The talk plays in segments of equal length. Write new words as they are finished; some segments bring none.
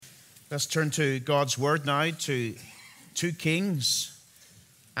Let's turn to God's Word now, to 2 Kings,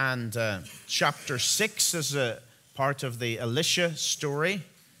 and chapter 6 is a part of the Elisha story.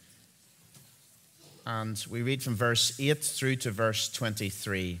 And we read from verse 8 through to verse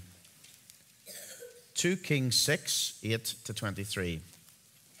 23. 2 Kings 6, 8 to 23.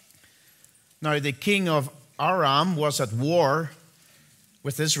 Now the king of Aram was at war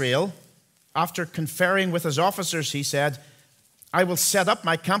with Israel. After conferring with his officers, he said, I will set up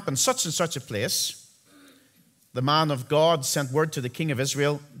my camp in such and such a place. The man of God sent word to the king of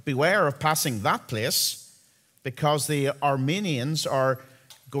Israel, beware of passing that place, because the Arameans are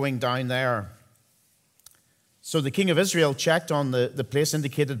going down there. So the king of Israel checked on the place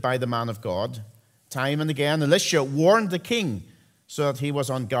indicated by the man of God. Time and again, Elisha warned the king so that he was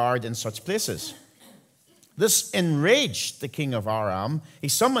on guard in such places. This enraged the king of Aram. He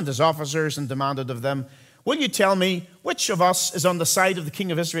summoned his officers and demanded of them, will you tell me which of us is on the side of the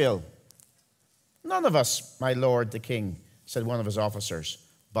king of Israel? None of us, my lord the king, said one of his officers.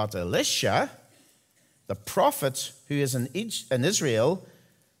 But Elisha, the prophet who is in Israel,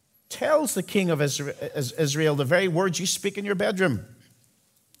 tells the king of Israel the very words you speak in your bedroom.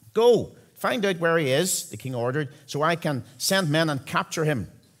 Go, find out where he is, the king ordered, so I can send men and capture him.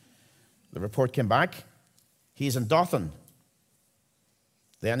 The report came back. He is in Dothan.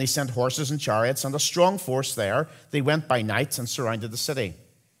 Then he sent horses and chariots and a strong force there. They went by night and surrounded the city.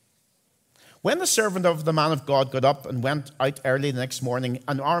 When the servant of the man of God got up and went out early the next morning,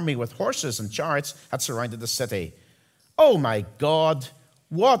 an army with horses and chariots had surrounded the city. Oh my God,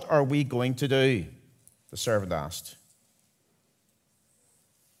 what are we going to do? The servant asked.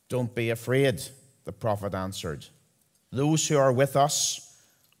 Don't be afraid, the prophet answered. Those who are with us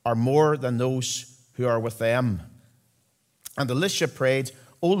are more than those who are with them. And Elisha prayed,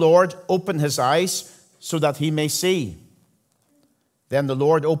 O Lord, open his eyes so that he may see. Then the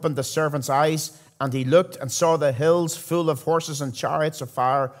Lord opened the servant's eyes, and he looked and saw the hills full of horses and chariots of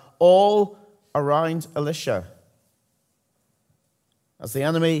fire all around Elisha. As the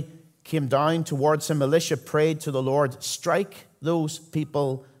enemy came down towards him, Elisha prayed to the Lord, strike those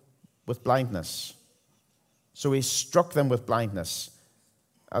people with blindness. So he struck them with blindness,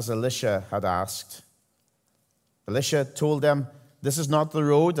 as Elisha had asked. Elisha told them, this is not the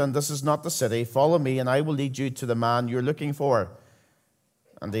road and this is not the city. Follow me and I will lead you to the man you're looking for.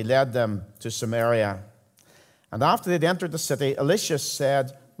 And he led them to Samaria. And after they'd entered the city, Elisha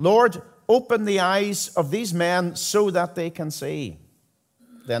said, Lord, open the eyes of these men so that they can see.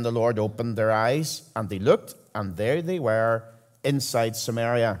 Then the Lord opened their eyes and they looked, and there they were inside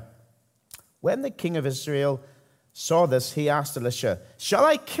Samaria. When the king of Israel saw this, he asked Elisha, shall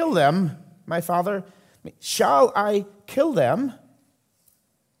I kill them, my father? Shall I kill them?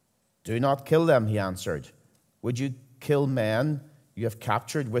 Do not kill them, he answered. Would you kill men you have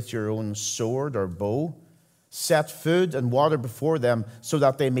captured with your own sword or bow? Set food and water before them so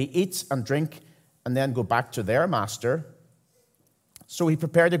that they may eat and drink and then go back to their master. So he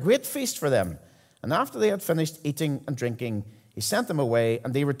prepared a great feast for them. And after they had finished eating and drinking, he sent them away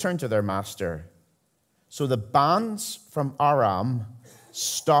and they returned to their master. So the bands from Aram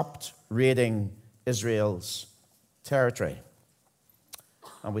stopped raiding Israel's territory.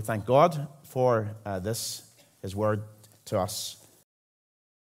 And we thank God for this, his word to us.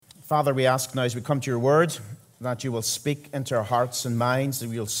 Father, we ask now as we come to your word that you will speak into our hearts and minds, that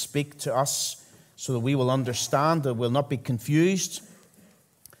you will speak to us so that we will understand, that we will not be confused,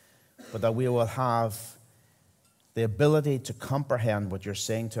 but that we will have the ability to comprehend what you're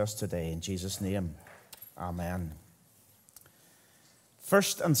saying to us today. In Jesus' name, amen.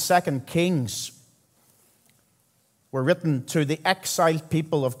 1st and 2nd Kings were written to the exiled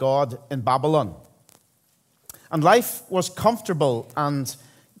people of God in Babylon. And life was comfortable and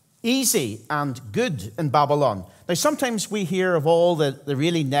easy and good in Babylon. Now, sometimes we hear of all the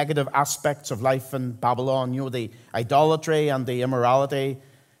really negative aspects of life in Babylon, the idolatry and the immorality.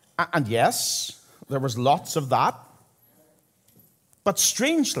 And yes, there was lots of that. But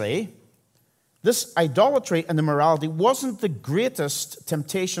strangely, this idolatry and immorality wasn't the greatest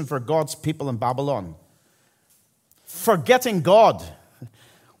temptation for God's people in Babylon. Forgetting God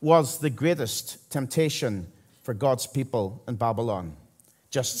was the greatest temptation for God's people in Babylon.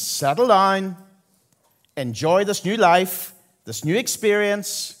 Just settle down, enjoy this new life, this new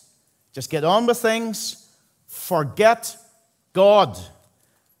experience, just get on with things, forget God.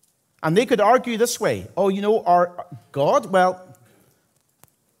 And they could argue this way, our God, well,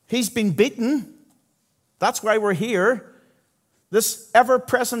 he's been beaten. That's why we're here. This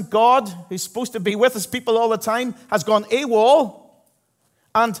ever-present God, who's supposed to be with his people all the time, has gone AWOL.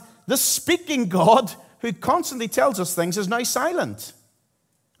 And this speaking God, who constantly tells us things, is now silent.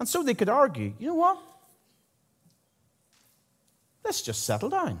 And so they could argue, you know what? Let's just settle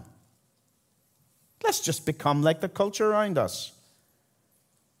down. Let's just become like the culture around us.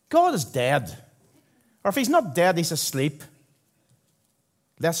 God is dead. Or if he's not dead, he's asleep.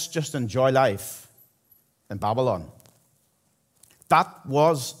 Let's just enjoy life in Babylon. That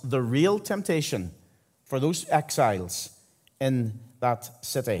was the real temptation for those exiles in that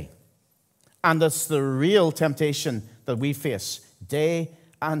city. And it's the real temptation that we face day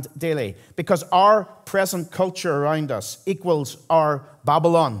and daily. Because our present culture around us equals our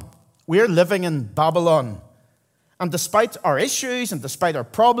Babylon. We're living in Babylon. And despite our issues and despite our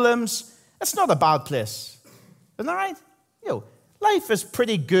problems, it's not a bad place. Isn't that right? Life is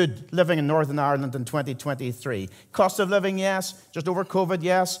pretty good living in Northern Ireland in 2023. Cost of living, yes. Just over COVID,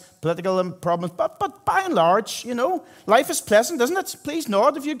 yes. Political problems. But by and large, life is pleasant, isn't it? Please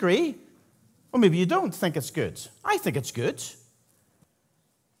nod if you agree. Or maybe you don't think it's good. I think it's good.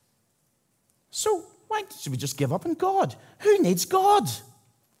 So why should we just give up on God? Who needs God?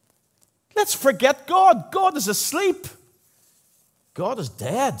 Let's forget God. God is asleep. God is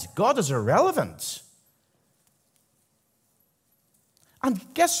dead. God is irrelevant. And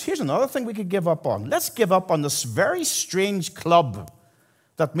here's another thing we could give up on. Let's give up on this very strange club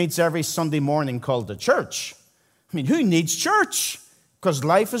that meets every Sunday morning called the church. Who needs church? Because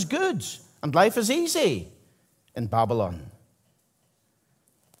life is good and life is easy in Babylon.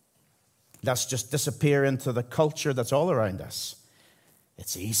 Let's just disappear into the culture that's all around us.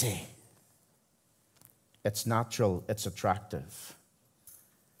 It's easy. It's natural. It's attractive.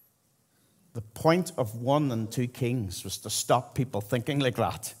 The point of 1 and 2 Kings was to stop people thinking like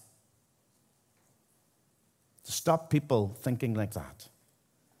that. To stop people thinking like that.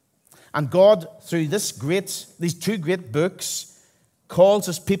 And God, through these 2 great books, calls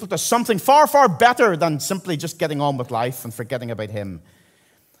his people to something far, far better than simply just getting on with life and forgetting about him.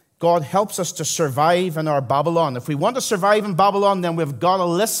 God helps us to survive in our Babylon. If we want to survive in Babylon, then we've got to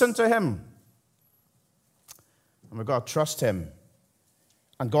listen to him. And we've got to trust him.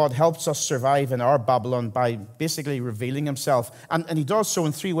 And God helps us survive in our Babylon by basically revealing himself. And he does so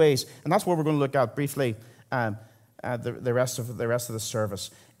in 3 ways. And that's what we're going to look at briefly the rest of the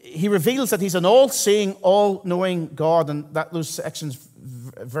service. He reveals that he's an all-seeing, all-knowing God. And those sections,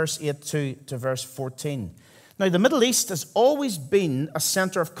 verse 8 to verse 14. Now, the Middle East has always been a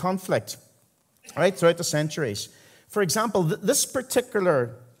center of conflict, right, throughout the centuries. For example, this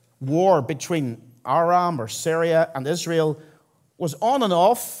particular war between Aram or Syria and Israel was on and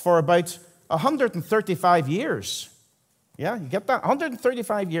off for about 135 years. Yeah, you get that?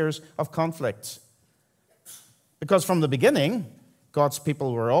 135 years of conflict. Because from the beginning, God's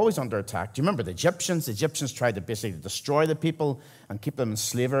people were always under attack. Do you remember the Egyptians? The Egyptians tried to basically destroy the people and keep them in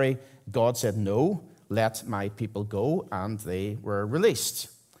slavery. God said, no, let my people go, and they were released.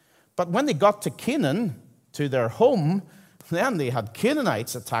 But when they got to Canaan, to their home, then they had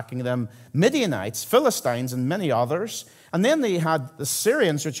Canaanites attacking them, Midianites, Philistines, and many others. And then they had the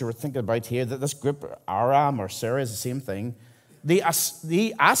Syrians, which you were thinking about here, that this group, Aram or Syria, is the same thing. The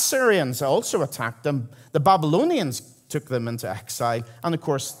Assyrians also attacked them. The Babylonians took them into exile. And, of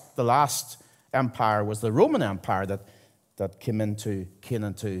course, the last empire was the Roman Empire that came into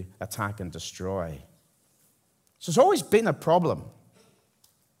Canaan to attack and destroy. So it's always been a problem.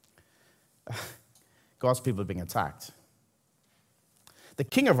 God's people are being attacked. The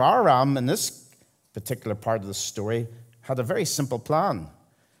king of Aram, in this particular part of the story, had a very simple plan: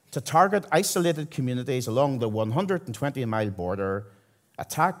 to target isolated communities along the 120-mile border,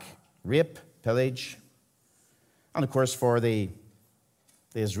 attack, rape, pillage. And, of course, for the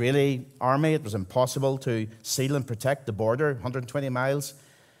Israeli army, it was impossible to seal and protect the border, 120 miles.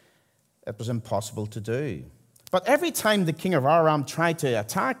 It was impossible to do. But every time the king of Aram tried to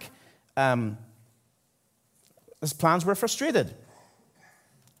attack, his plans were frustrated.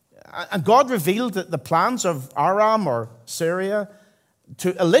 And God revealed the plans of Aram or Syria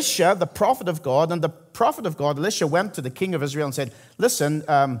to Elisha, the prophet of God. And the prophet of God, Elisha, went to the king of Israel and said, listen,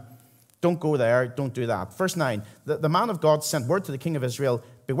 don't go there, don't do that. Verse 9, the man of God sent word to the king of Israel,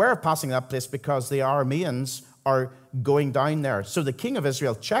 beware of passing that place because the Arameans are going down there. So the king of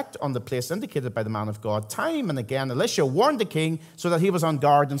Israel checked on the place indicated by the man of God. Time and again, Elisha warned the king so that he was on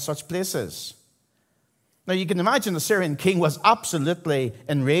guard in such places. Now, you can imagine the Syrian king was absolutely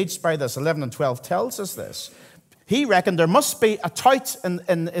enraged by this. 11 and 12 tells us this. He reckoned there must be a tout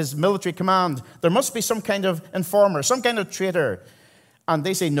in his military command. There must be some kind of informer, some kind of traitor. And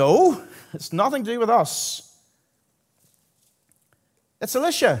they say, no, it's nothing to do with us. It's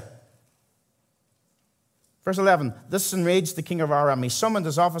Elisha. Verse 11, this enraged the king of Aram. He summoned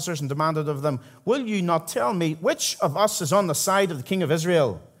his officers and demanded of them, will you not tell me which of us is on the side of the king of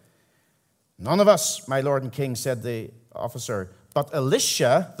Israel? None of us, my lord and king, said the officer. But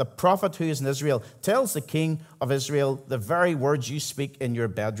Elisha, the prophet who is in Israel, tells the king of Israel the very words you speak in your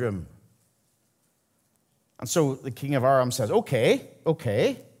bedroom. And so the king of Aram says, okay.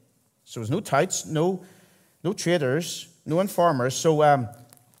 So there's no touts, no traitors, no informers. So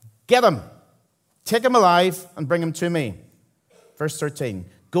get him, take him alive, and bring him to me. Verse 13.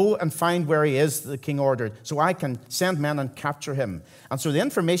 Go and find where he is, the king ordered, so I can send men and capture him. And so the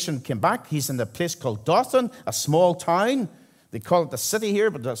information came back. He's in a place called Dothan, a small town. They call it the city here,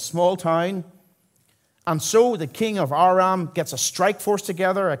 but a small town. And so the king of Aram gets a strike force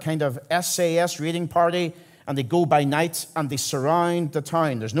together, a kind of SAS raiding party, and they go by night and they surround the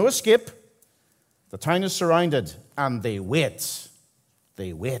town. There's no escape. The town is surrounded, and they wait.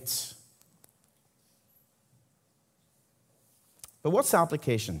 They wait. But what's the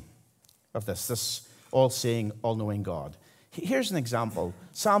application of this all-seeing, all-knowing God? Here's an example.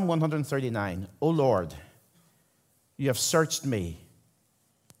 Psalm 139. O Lord, you have searched me,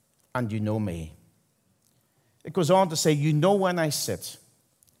 and you know me. It goes on to say, you know when I sit.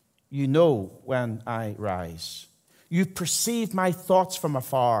 You know when I rise. You perceive my thoughts from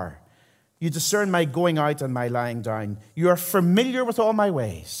afar. You discern my going out and my lying down. You are familiar with all my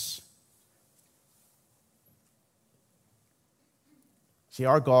ways. See,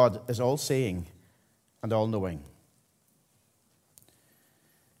 our God is all-seeing and all-knowing.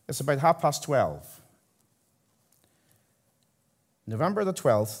 It's about 12:30. November the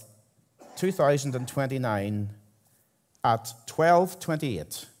 12th, 2029, at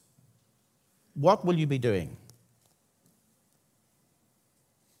 12:28. What will you be doing?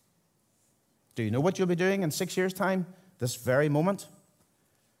 Do you know what you'll be doing in 6 years' time, this very moment?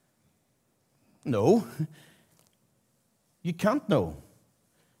 No. You can't know.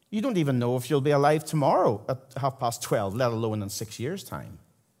 You don't even know if you'll be alive tomorrow at 12:30, let alone in 6 years' time.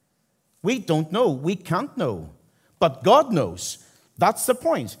 We don't know. We can't know. But God knows. That's the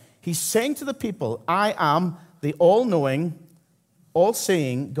point. He's saying to the people, I am the all-knowing,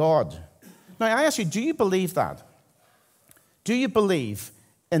 all-seeing God. Now, I ask you, do you believe that? Do you believe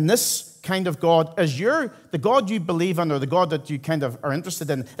in this kind of God? As the God you believe in, or the God that you kind of are interested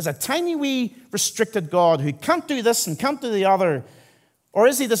in, is a tiny wee restricted God who can't do this and can't do the other? Or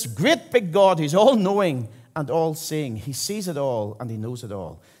is he this great big God who's all-knowing and all-seeing? He sees it all and he knows it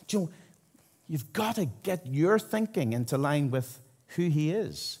all. Do you know, you've got to get your thinking into line with who he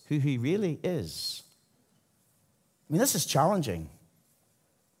is, who he really is. I mean, this is challenging.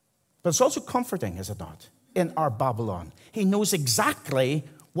 But it's also comforting, is it not? In our Babylon. He knows exactly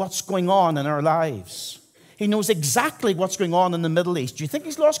what's going on in our lives. He knows exactly what's going on in the Middle East. Do you think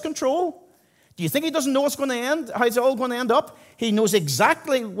he's lost control? Do you think he doesn't know what's going to end, how it's all going to end up? He knows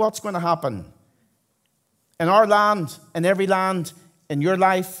exactly what's going to happen. In our land, in every land, in your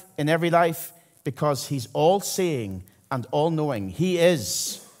life, in every life, because he's all-seeing and all-knowing. He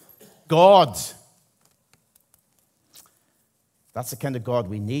is God. That's the kind of God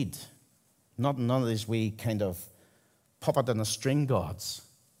we need. Not none of these wee kind of puppet and a string gods,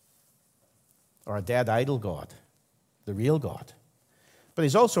 or a dead idol God, the real God. But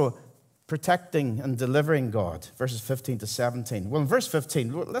he's also protecting and delivering God, verses 15 to 17. Well, in verse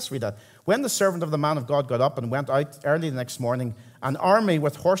 15, let's read that. When the servant of the man of God got up and went out early the next morning, an army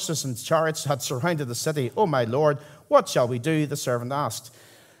with horses and chariots had surrounded the city. Oh, my Lord, what shall we do? The servant asked.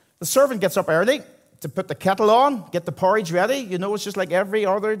 The servant gets up early to put the kettle on, get the porridge ready. You know, it's just like every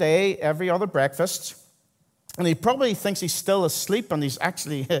other day, every other breakfast. And he probably thinks he's still asleep, and he's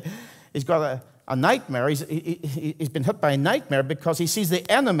got a nightmare. He's been hit by a nightmare because he sees the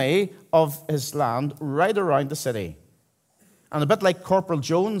enemy of his land right around the city. And a bit like Corporal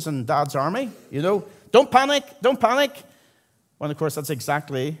Jones in Dad's army, you know, don't panic. When, of course, that's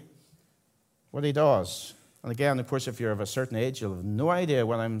exactly what he does. And again, of course, if you're of a certain age, you'll have no idea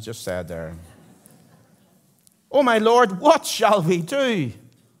what I'm just said there. Oh, my Lord, what shall we do?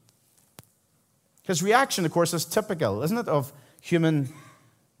 His reaction, of course, is typical, isn't it, of human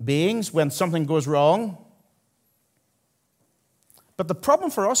beings when something goes wrong. But the problem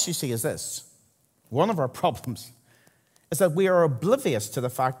for us, you see, is this. One of our problems is that we are oblivious to the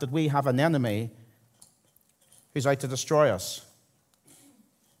fact that we have an enemy who's out to destroy us.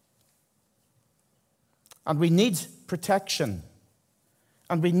 And we need protection.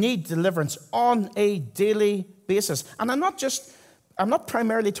 And we need deliverance on a daily basis. And I'm not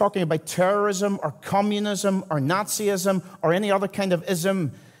primarily talking about terrorism or communism or Nazism or any other kind of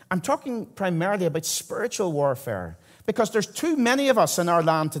ism. I'm talking primarily about spiritual warfare. Because there's too many of us in our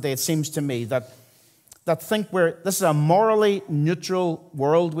land today, it seems to me, that think this is a morally neutral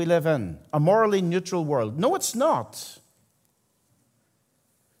world we live in. A morally neutral world. No, it's not.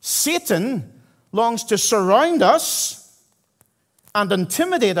 Satan longs to surround us and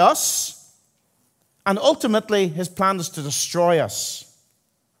intimidate us, and ultimately his plan is to destroy us.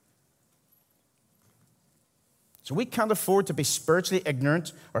 So we can't afford to be spiritually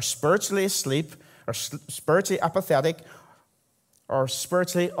ignorant or spiritually asleep or spiritually apathetic or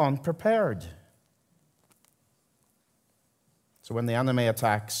spiritually unprepared. So when the enemy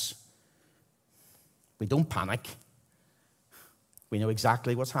attacks, we don't panic. We know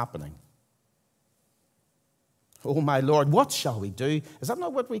exactly what's happening. Oh, my Lord, what shall we do? Is that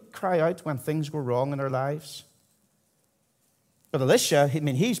not what we cry out when things go wrong in our lives? But Elisha,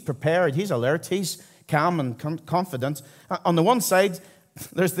 he's prepared, he's alert, he's calm and confident. On the one side,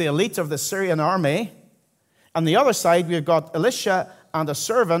 there's the elite of the Syrian army. On the other side, we've got Elisha and a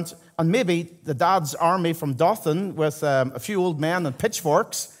servant, and maybe the dad's army from Dothan with a few old men and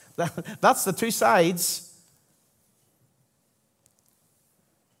pitchforks. That's the two sides.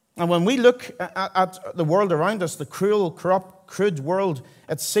 And when we look at the world around us, the cruel, corrupt, crude world,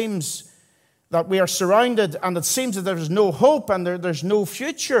 it seems that we are surrounded, and it seems that there's no hope and there's no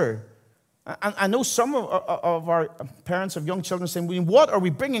future. And I know some of our parents of young children saying, what are we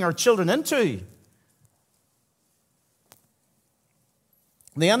bringing our children into?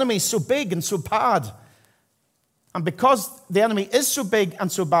 The enemy is so big and so bad. And because the enemy is so big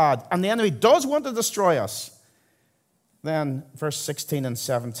and so bad, and the enemy does want to destroy us, then verse 16 and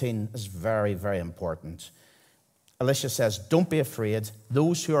 17 is very, very important. Elisha says, don't be afraid.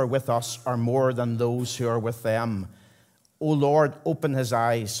 Those who are with us are more than those who are with them. O Lord, open his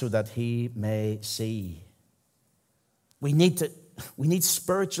eyes so that he may see. We need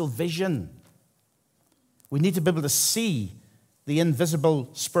spiritual vision. We need to be able to see the invisible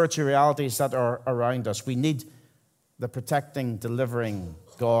spiritual realities that are around us. We need the protecting, delivering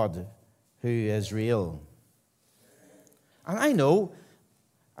God who is real. And I know,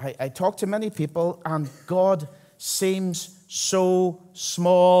 I talk to many people, and God seems so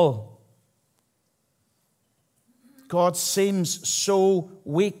small. God seems so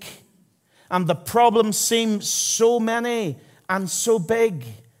weak. And the problems seem so many and so big.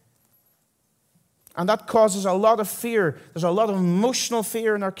 And that causes a lot of fear. There's a lot of emotional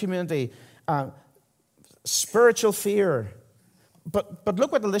fear in our community. Spiritual fear. But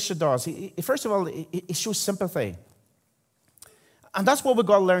look what Elisha does. First of all, he shows sympathy. And that's what we've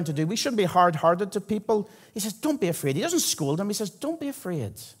got to learn to do. We shouldn't be hard-hearted to people. He says, don't be afraid. He doesn't scold them. He says, don't be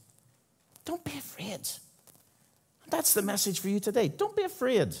afraid. Don't be afraid. That's the message for you today. Don't be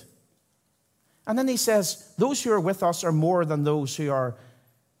afraid. And then he says, those who are with us are more than those who are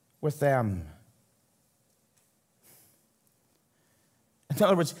with them. In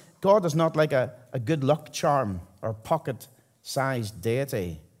other words, God is not like a good luck charm or pocket-sized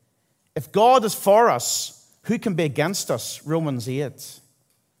deity. If God is for us, who can be against us? Romans 8.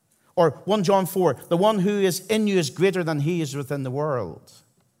 Or 1 John 4, the one who is in you is greater than he is within the world.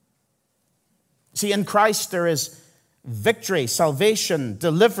 See, in Christ there is victory, salvation,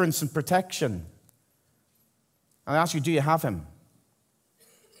 deliverance, and protection. And I ask you, do you have him?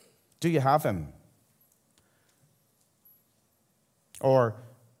 Do you have him? Or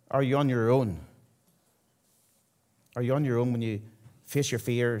are you on your own? Are you on your own when you face your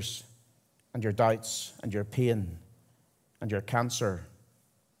fears and your doubts and your pain and your cancer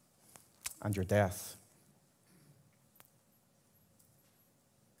and your death?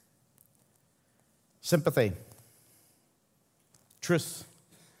 Sympathy, truth,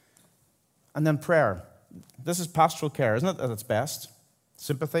 and then prayer. This is pastoral care, isn't it, at its best?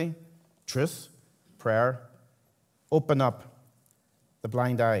 Sympathy, truth, prayer. Open up the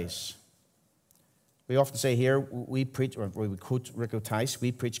blind eyes. We often say here, we preach, or we quote Rico Tice,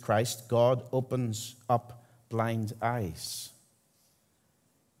 we preach Christ. God opens up blind eyes.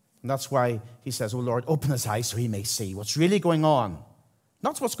 And that's why he says, oh Lord, open his eyes so he may see what's really going on.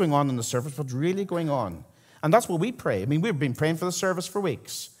 Not what's going on in the service, but really going on. And that's what we pray. I mean, we've been praying for the service for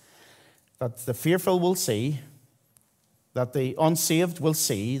weeks. That the fearful will see, that the unsaved will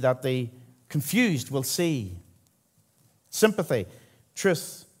see, that the confused will see. Sympathy,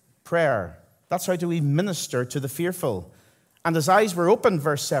 truth, prayer. That's how do we minister to the fearful. And his eyes were opened,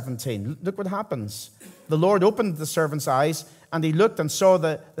 verse 17. Look what happens. The Lord opened the servant's eyes, and he looked and saw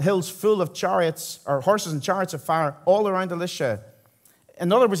the hills full of chariots, or horses and chariots of fire, all around Elisha.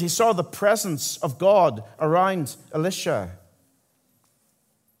 In other words, he saw the presence of God around Elisha.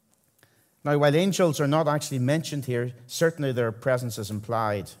 Now, while angels are not actually mentioned here, certainly their presence is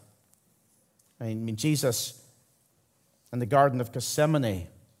implied. I mean, Jesus in the Garden of Gethsemane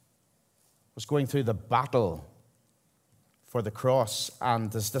was going through the battle for the cross,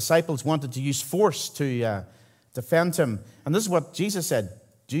 and his disciples wanted to use force to defend him. And this is what Jesus said,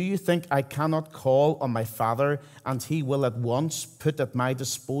 Do you think I cannot call on my Father, and he will at once put at my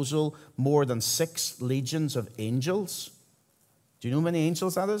disposal more than 6 legions of angels? Do you know how many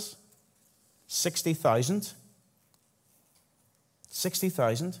angels that is? 60,000.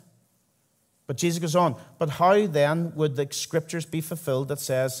 60,000. But Jesus goes on, but how then would the scriptures be fulfilled that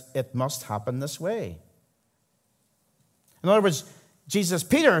says it must happen this way? In other words, Jesus,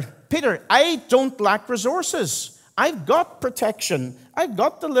 Peter, I don't lack resources. I've got protection. I've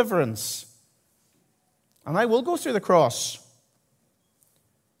got deliverance. And I will go through the cross.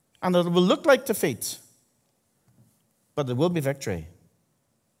 And it will look like defeat. But there will be victory.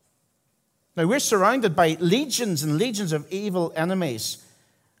 Now, we're surrounded by legions and legions of evil enemies.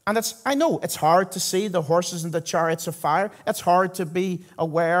 And I know it's hard to see the horses and the chariots of fire. It's hard to be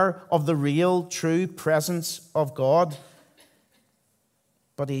aware of the real, true presence of God.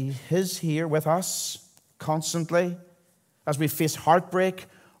 But he is here with us constantly as we face heartbreak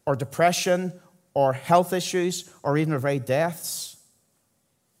or depression or health issues or even our very deaths.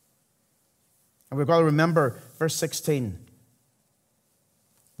 And we've got to remember verse 16.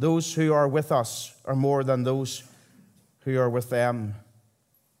 Those who are with us are more than those who are with them.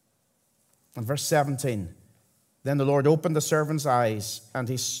 And verse 17. Then the Lord opened the servant's eyes, and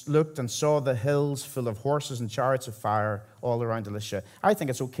he looked and saw the hills full of horses and chariots of fire all around Elisha. I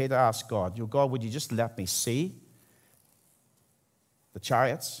think it's okay to ask God, God, would you just let me see the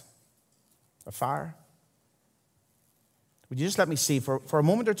chariots of fire? Would you just let me see for a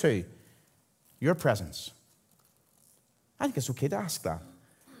moment or two your presence? I think it's okay to ask that.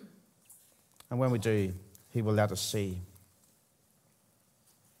 And when we do, he will let us see.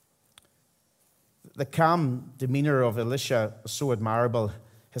 The calm demeanor of Elisha was so admirable.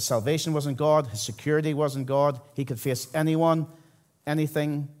 His salvation wasn't God. His security wasn't God. He could face anyone,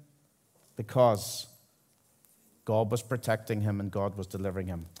 anything, because God was protecting him and God was delivering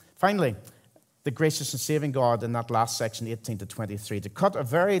him. Finally, the gracious and saving God in that last section, 18 to 23. To cut a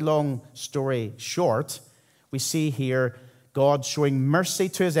very long story short, we see here God showing mercy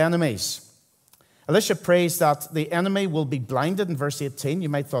to his enemies. Elisha prays that the enemy will be blinded in verse 18. You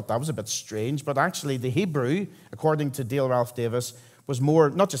might have thought that was a bit strange, but actually the Hebrew, according to Dale Ralph Davis, was more,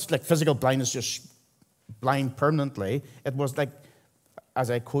 not just like physical blindness, just blind permanently. It was like,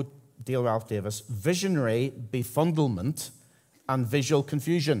 as I quote Dale Ralph Davis, visionary befuddlement and visual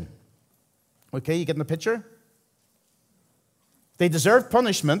confusion. Okay, you getting the picture? They deserved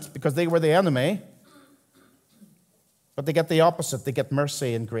punishment because they were the enemy, but they get the opposite. They get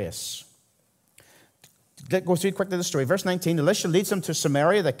mercy and grace. Go through quickly the story. Verse 19, Elisha leads them to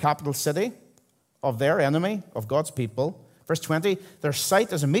Samaria, the capital city of their enemy, of God's people. Verse 20, their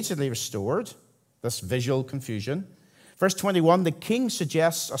sight is immediately restored, this visual confusion. Verse 21, the king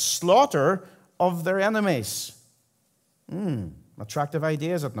suggests a slaughter of their enemies. Attractive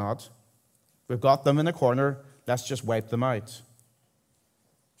idea, is it not? We've got them in a corner, let's just wipe them out.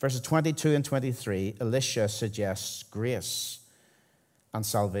 Verses 22 and 23, Elisha suggests grace and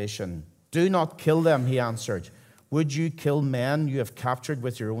salvation. Do not kill them, he answered. Would you kill men you have captured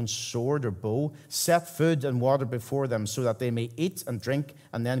with your own sword or bow? Set food and water before them so that they may eat and drink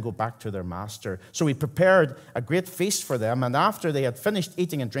and then go back to their master. So he prepared a great feast for them, and after they had finished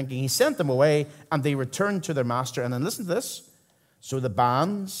eating and drinking, he sent them away, and they returned to their master. And then listen to this. So the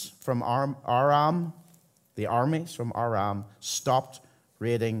bands from Aram, the armies from Aram, stopped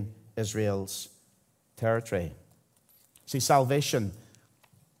raiding Israel's territory. See, salvation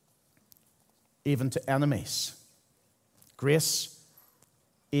even to enemies. Grace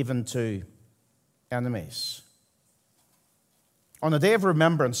even to enemies. On a day of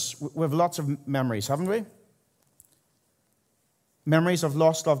remembrance, we have lots of memories, haven't we? Memories of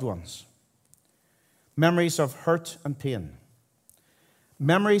lost loved ones. Memories of hurt and pain.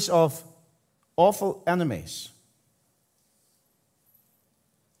 Memories of awful enemies.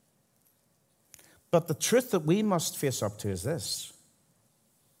 But the truth that we must face up to is this.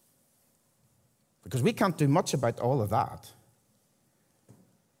 Because we can't do much about all of that.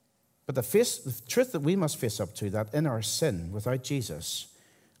 But the truth that we must face up to, that in our sin, without Jesus,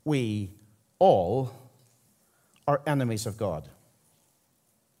 we all are enemies of God.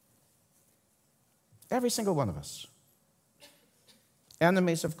 Every single one of us.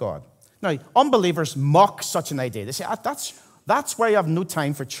 Enemies of God. Now, unbelievers mock such an idea. They say, that's why you have no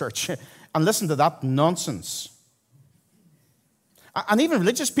time for church. And listen to that nonsense. And even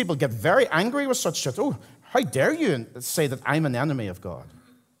religious people get very angry with such shit. Oh, how dare you say that I'm an enemy of God?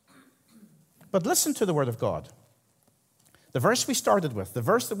 But listen to the word of God. The verse we started with, the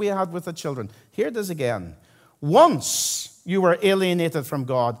verse that we had with the children. Here it is again. Once you were alienated from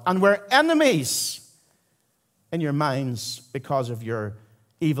God and were enemies in your minds because of your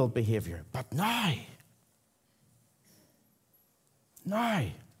evil behavior. But now,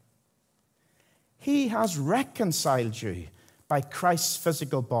 he has reconciled you by Christ's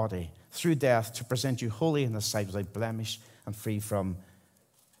physical body through death to present you holy in his sight without blemish and free from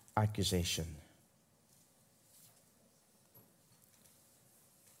accusation.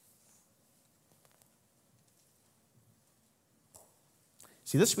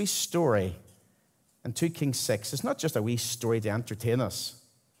 See, this wee story in 2 Kings 6 is not just a wee story to entertain us.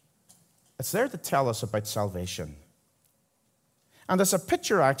 It's there to tell us about salvation. And it's a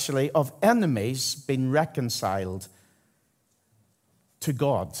picture, actually, of enemies being reconciled to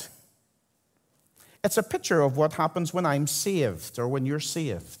God. It's a picture of what happens when I'm saved or when you're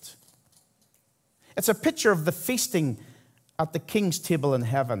saved. It's a picture of the feasting at the king's table in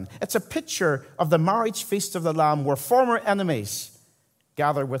heaven. It's a picture of the marriage feast of the Lamb where former enemies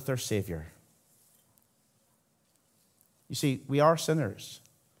gather with their Savior. You see, we are sinners,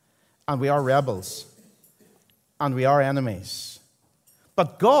 and we are rebels, and we are enemies.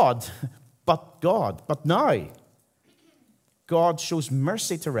 But now, God shows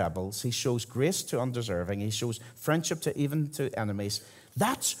mercy to rebels. He shows grace to undeserving. He shows friendship to even to enemies.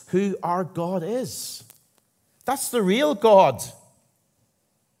 That's who our God is. That's the real God.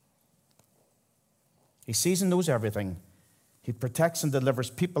 He sees and knows everything. He protects and delivers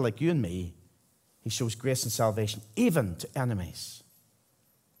people like you and me. He shows grace and salvation even to enemies.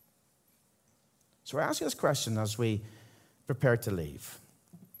 So I ask you this question as we prepare to leave.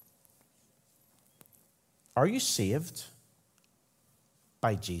 Are you saved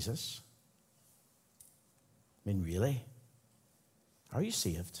by Jesus? I mean, really? Are you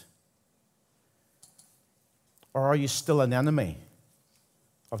saved? Or are you still an enemy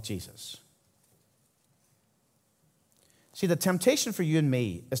of Jesus? See, the temptation for you and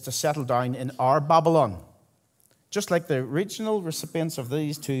me is to settle down in our Babylon, just like the original recipients of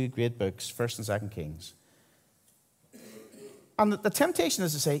these two great books, 1st and 2nd Kings. And the temptation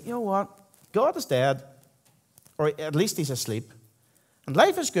is to say, you know what? God is dead, or at least he's asleep, and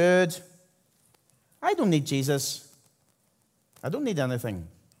life is good. I don't need Jesus. I don't need anything.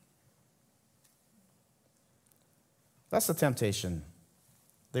 That's the temptation.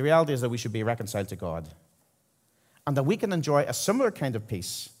 The reality is that we should be reconciled to God, and that we can enjoy a similar kind of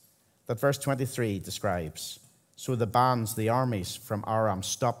peace that verse 23 describes. So the bands, the armies from Aram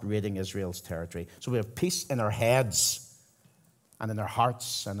stopped raiding Israel's territory. So we have peace in our heads and in our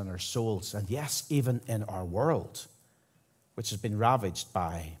hearts and in our souls, and yes, even in our world, which has been ravaged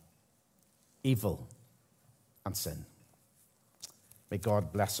by evil and sin. May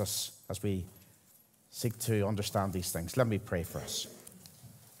God bless us as we seek to understand these things. Let me pray for us.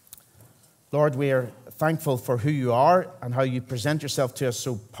 Lord, we are thankful for who you are and how you present yourself to us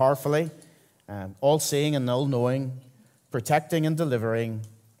so powerfully, all-seeing and all-knowing, protecting and delivering,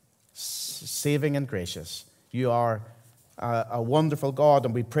 saving and gracious. You are a wonderful God,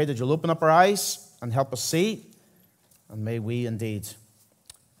 and we pray that you'll open up our eyes and help us see, and may we indeed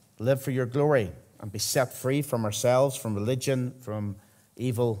live for your glory and be set free from ourselves, from religion, from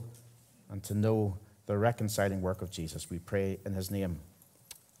evil, and to know the reconciling work of Jesus. We pray in his name.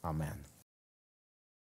 Amen.